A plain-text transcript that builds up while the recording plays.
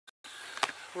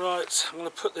Right, I'm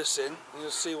going to put this in and you'll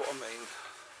see what I mean.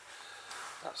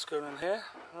 That's going in here,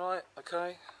 right,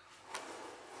 okay.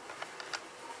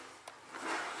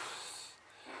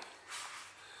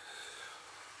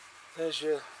 There's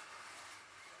your,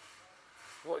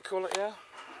 what do you call it here?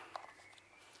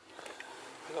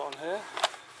 Put it on here.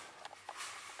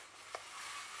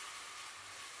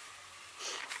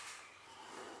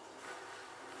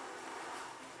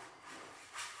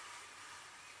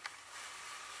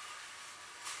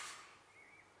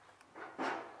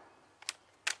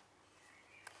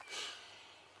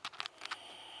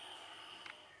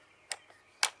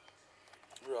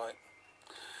 Right,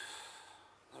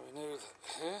 now we know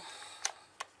that here.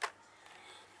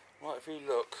 Right, if you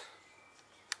look,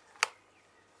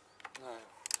 now,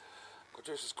 I've got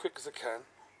to do this as quick as I can,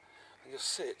 and you'll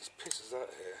see it just pisses out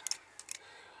here.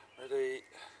 Ready?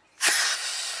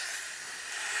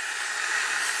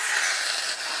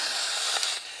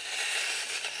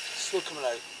 Still coming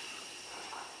out.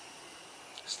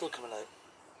 Still coming out.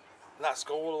 And that's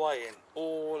go all the way in.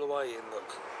 All the way in,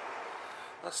 look.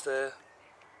 That's there.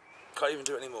 Can't even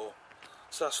do it anymore.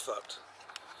 So that's fucked.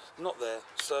 Not there.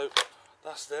 So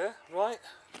that's there, right?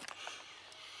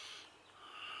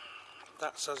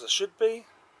 That's as it should be.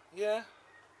 Yeah.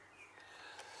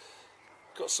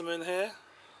 Got some in here.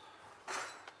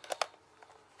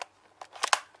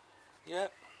 Yeah.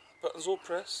 Buttons all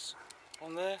pressed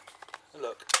on there. And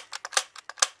look.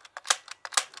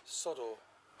 Sod all.